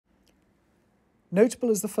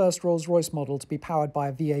Notable as the first Rolls-Royce model to be powered by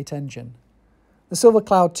a V8 engine, the Silver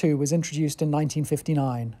Cloud 2 was introduced in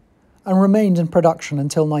 1959 and remained in production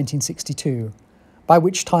until 1962, by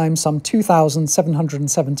which time some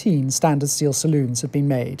 2,717 standard steel saloons had been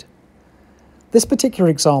made. This particular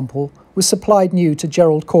example was supplied new to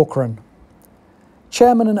Gerald Corcoran.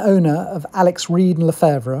 Chairman and owner of Alex Reid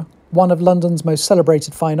Lefevre, one of London's most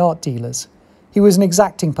celebrated fine art dealers, he was an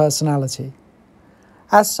exacting personality.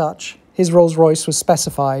 As such, his Rolls-Royce was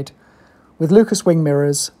specified with Lucas wing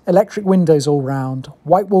mirrors, electric windows all round,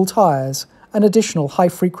 white wall tyres and additional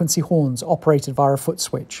high-frequency horns operated via a foot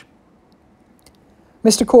switch.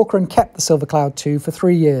 Mr. Corcoran kept the Silver Cloud 2 for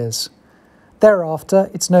 3 years. Thereafter,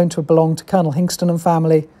 it's known to have belonged to Colonel Hingston and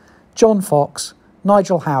family, John Fox,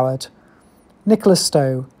 Nigel Howard, Nicholas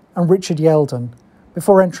Stowe and Richard Yeldon,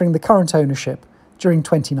 before entering the current ownership during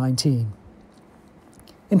 2019.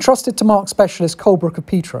 Entrusted to Mark specialist Colebrook of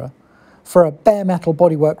Peterborough for a bare metal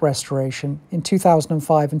bodywork restoration in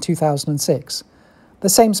 2005 and 2006, the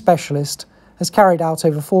same specialist has carried out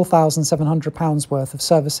over £4,700 worth of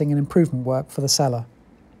servicing and improvement work for the seller.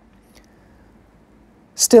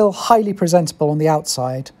 Still highly presentable on the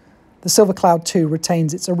outside, the Silver Cloud 2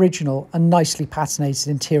 retains its original and nicely patinated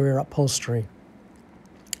interior upholstery.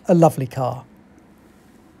 A lovely car.